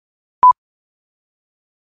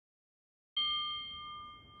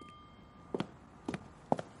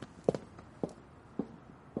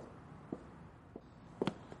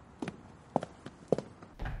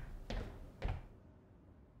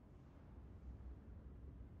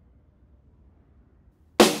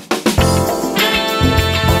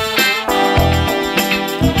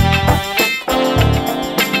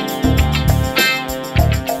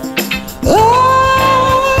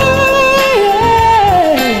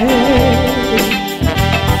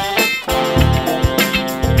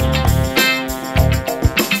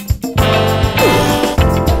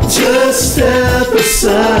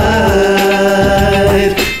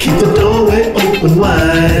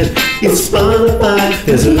bona fide.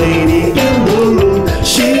 There's a lady in the room.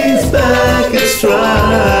 She's back in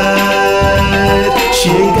stride. She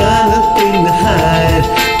ain't got nothing to hide.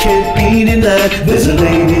 Can't be denied. There's a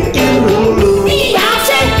lady in the room.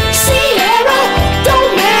 Beyonce, Sierra,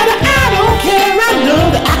 don't matter, I don't care. I know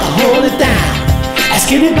that I can hold it down.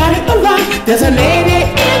 Ask anybody around. There's a lady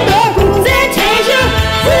in the room. Fantasia,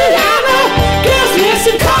 Rihanna, girls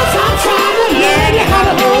listen 'cause I'm trying to learn how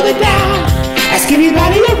to hold it down. Ask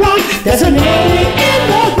anybody around. There's a lady in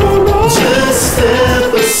the room. Just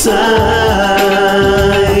step aside.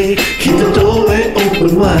 Keep the doorway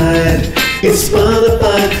open wide. It's bona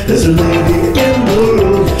fide. There's a lady in the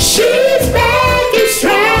room. She's back in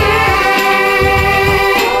stride.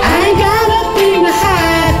 I ain't got nothing to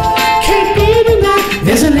hide. Can't be denied.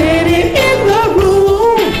 There's a lady in the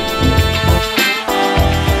room.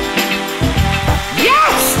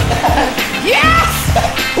 Yes! Yes!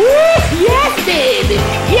 Ooh, yes, baby.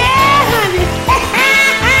 Yeah, honey.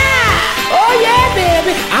 Oh, yeah,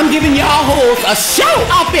 baby. I'm giving y'all hoes a show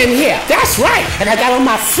up in here. That's right. And I got on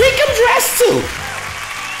my freaking dress, too.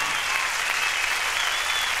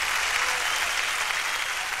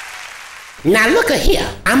 Now look at here,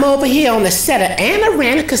 I'm over here on the set of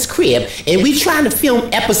ANORANICA'S crib and we trying to film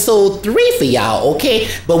episode 3 for y'all, okay?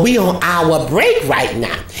 But we on our break right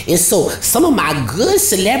now. And so some of my good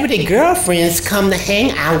celebrity girlfriends come to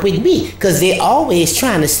hang out with me because they always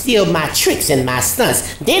trying to steal my tricks and my stunts.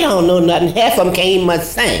 They don't know nothing, half of them can't even much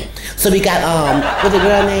sing. So we got, what's the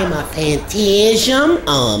girl name? Fantasia,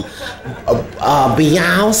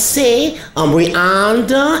 Beyonce,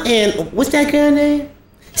 Rihanna, and what's that girl name?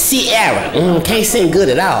 Sierra, can't sing good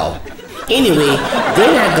at all. Anyway,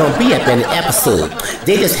 they're not gonna be up in the episode.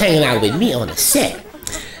 They're just hanging out with me on the set.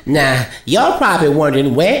 Now, y'all probably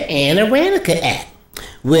wondering where ANORANICA at.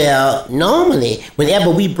 Well, normally, whenever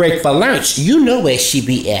we break for lunch, you know where she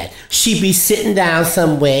be at. She be sitting down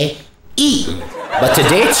somewhere, eating. But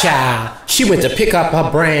today, child, she went to pick up her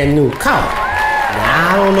brand new car.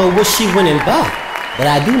 Now, I don't know what she went and bought, but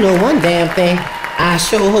I do know one damn thing. I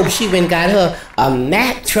sure hope she went and got her a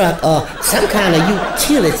Mack truck or some kind of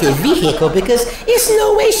utility vehicle because it's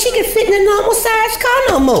no way she can fit in a normal sized car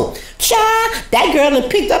no more. Child, that girl done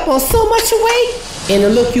picked up on so much weight and to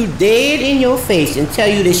look you dead in your face and tell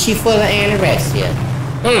you that she full of anorexia.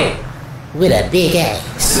 With a big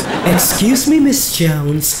ass. Excuse me, Miss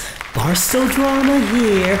Jones. Barstool Drama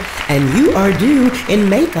here, and you are due in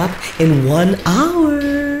makeup in 1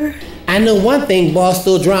 hour. I know one thing,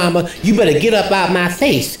 Barstool Drama, you better get up out my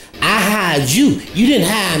face. I hired you. You didn't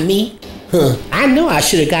hire me. I know I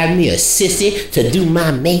should have gotten me a sissy to do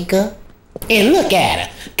my makeup. And look at her.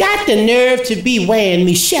 Got the nerve to be wearing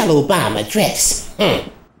Michelle Obama dress.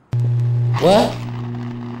 What?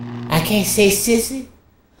 I can't say sissy?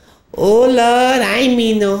 Oh, Lord, I ain't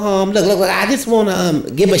mean no harm. Look, I just want to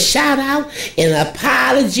give a shout out and an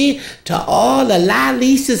apology to all the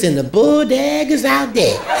Lalisas and the bulldaggers out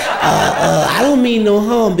there. I don't mean no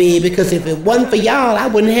harm, baby, because if it wasn't for y'all, I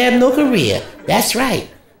wouldn't have no career. That's right.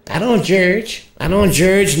 I don't judge.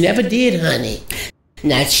 Never did, honey.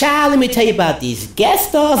 Now, child, let me tell you about these guest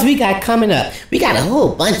stars we got coming up. We got a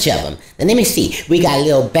whole bunch of them. Now, let me see. We got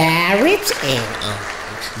little Barrett and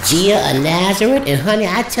Gia of Nazareth, and honey,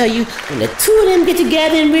 I tell you, when the two of them get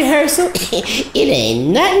together in rehearsal, it ain't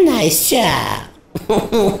nothing nice, child.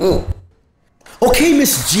 Okay,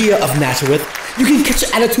 Miss Gia of Nazareth, you can catch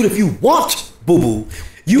your attitude if you want, boo-boo.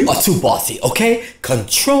 You are too bossy, okay?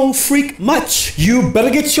 Control freak much. You better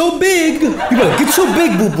get your big.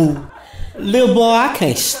 Boo-boo. Little boy, I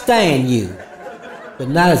can't stand you. But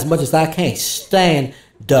not as much as I can't stand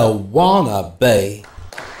the wannabe.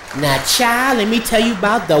 Now, child, let me tell you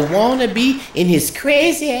about the wannabe and his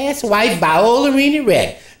crazy-ass wife, Viola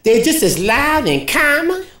Red. They're just as loud and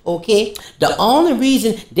calmer, okay? The only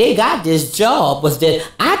reason they got this job was that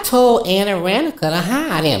I told ANORANICA to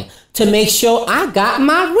hire them to make sure I got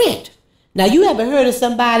my rent. Now, you ever heard of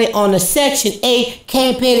somebody on the Section 8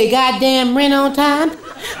 can't pay their goddamn rent on time?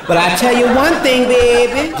 But I tell you one thing,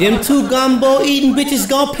 baby. Them two gumbo eating bitches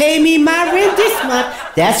gonna pay me my rent this month.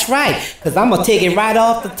 That's right, because I'm gonna take it right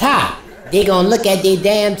off the top. They gonna look at their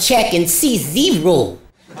damn check and see zero.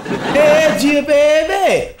 Hey, Gia,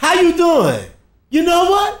 baby. How you doing? You know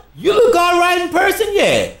what? You look all right in person,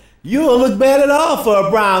 yeah. You don't look bad at all for a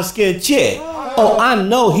brown-skinned chick. Oh, I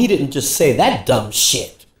know he didn't just say that dumb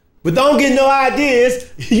shit. But don't get no ideas.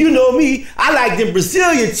 You know me. I like them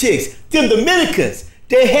Brazilian chicks, them Dominicans.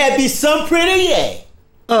 They had me some pretty, yeah.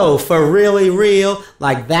 Oh, for really real?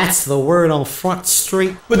 Like that's the word on Front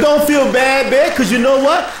Street? But don't feel bad, babe, because you know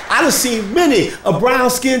what? I done seen many a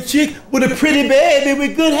brown-skinned chick with a pretty baby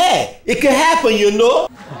with good hair. It can happen, you know.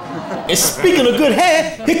 And speaking of good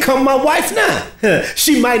hair, here come my wife now.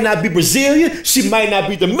 She might not be Brazilian, she might not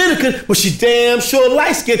be Dominican, but she damn sure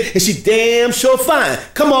light-skinned and she damn sure fine.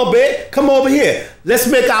 Come on, babe, come over here. Let's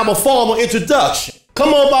make our formal introduction.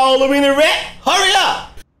 Come on, ballerina rat, hurry up.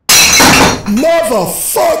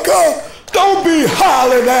 Motherfucker, don't be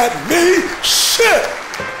hollering at me, shit.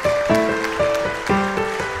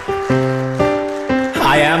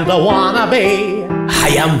 I am the wannabe. I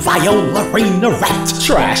am Viola Rat.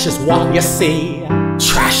 Trash is what you see.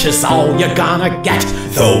 Trash is all you're gonna get.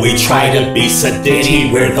 Though we try to be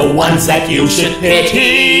sedity, we're the ones that you should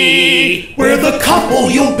pity. We're the couple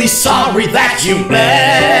you'll be sorry that you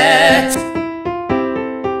met.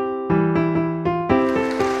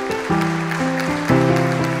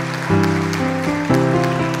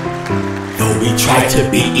 Though we tried to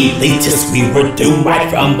be elitist, we were doomed right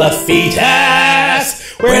from the fetus.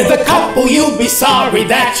 We're the couple you'll be sorry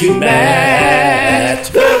that you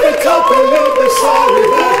met. We're the couple you'll be sorry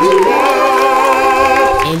that you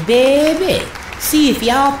met. And baby, see if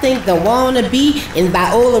y'all think the wannabe in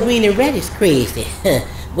Viola Rat is crazy.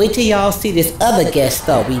 Wait till y'all see this other guest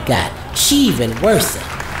star we got. She even worse.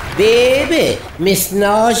 Baby, Miss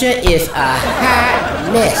Nausea is a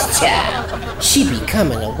hot mess, child. She be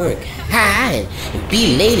coming to work high and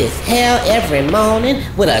be late as hell every morning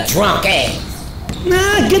with a drunk ass.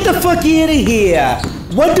 Nah, get the fuck out of here.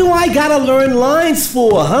 What do I gotta learn lines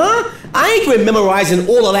for, huh? I ain't been memorizing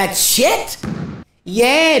all of that shit.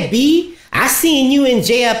 Yeah, B, I seen you and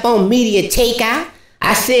Jay up on Media Takeout.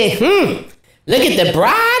 I said, look at the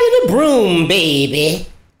bride and the broom, baby.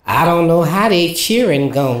 I don't know how they cheering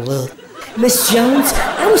gon' look. Miss Jones,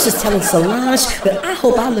 I was just telling Solange that I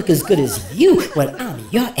hope I look as good as you when I'm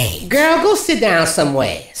your age. Girl, go sit down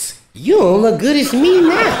somewhere. You don't look good as me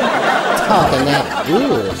now. Talking that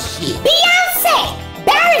bullshit. Beyonce!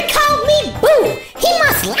 Barrett called me boo. He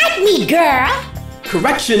must like me, girl.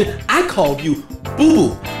 Correction, I called you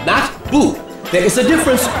boo-boo, not boo. There is a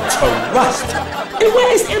difference. Trust. And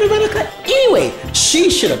where is ANORANICA anyway? She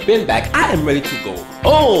should have been back. I am ready to go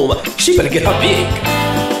home. She better get her big.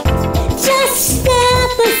 Just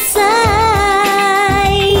step aside.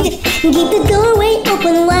 Keep the doorway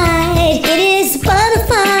open wide. It is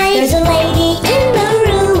butterfly. There's a lady in the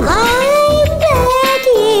room. I'm back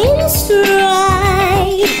in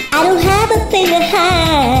stride. I don't have a thing to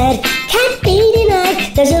hide. Can't be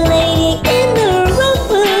denied. There's a lady in the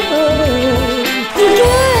room.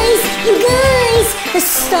 You guys, the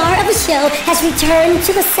star of the show has returned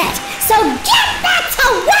to the set. So get back to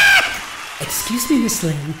work! Excuse me, Miss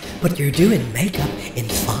Lynn, but you're doing makeup in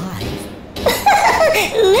 5.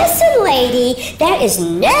 Listen, lady, there is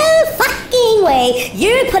no fucking way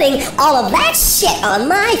you're putting all of that shit on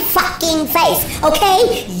my fucking face,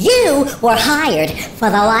 okay? You were hired for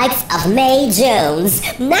the likes of Mae Jones,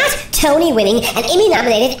 not Tony-winning and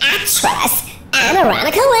Emmy-nominated actress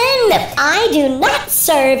ANORANICA Lynn. I do not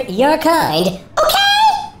serve your kind, okay?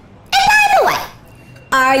 And by the way,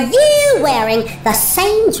 are you wearing the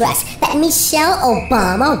same dress that Michelle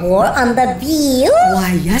Obama wore on The View?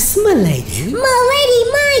 Why, yes, my lady.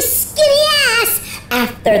 My skinny ass!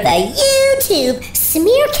 After the YouTube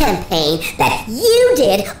smear campaign that you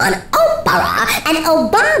did on Oprah and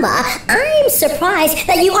Obama, I'm surprised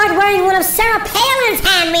that you aren't wearing one of Sarah Palin's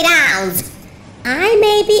hand-me-downs. I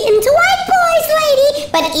may be into white boys, lady,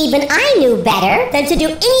 but even I knew better than to do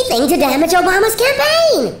anything to damage Obama's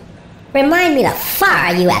campaign. Remind me to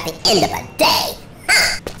fire you at the end of the day.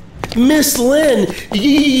 Huh? Miss Lynn,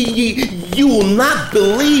 you will not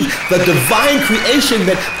believe the divine creation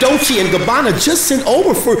that Dolce & Gabbana just sent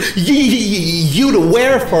over for you to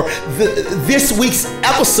wear for this week's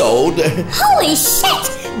episode. Holy shit!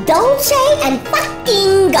 Dolce and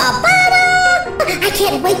fucking Gabbana! I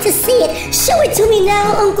can't wait to see it. Show it to me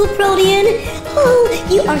now, Uncle Protean. Oh,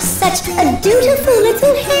 you are such a dutiful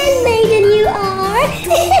little handmaiden, you are.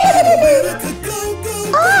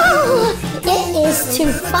 Oh, it is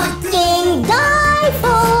to fucking die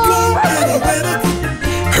for.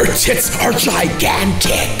 Her tits are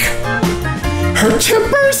gigantic. Her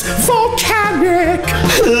temper's volcanic.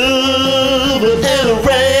 Oh, but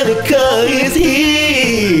ANORANICA is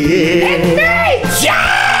here. And Mae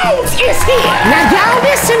Jones is here. Now y'all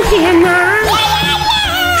listen here now.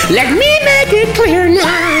 Let me make it clear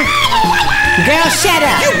now. Girl, shut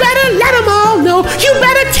up. You better let them all know. You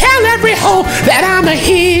better tell every hoe that I'm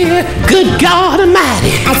here. Good God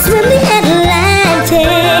Almighty. I swim the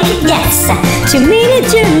Atlantic, yes, to meet a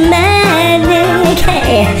Germanic.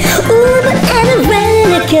 Hey. Ooh, but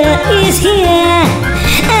ANORANICA is here.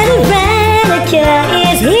 ANORANICA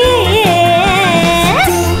is here.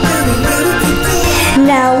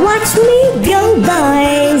 Now watch me go,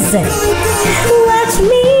 boys. Beyonce.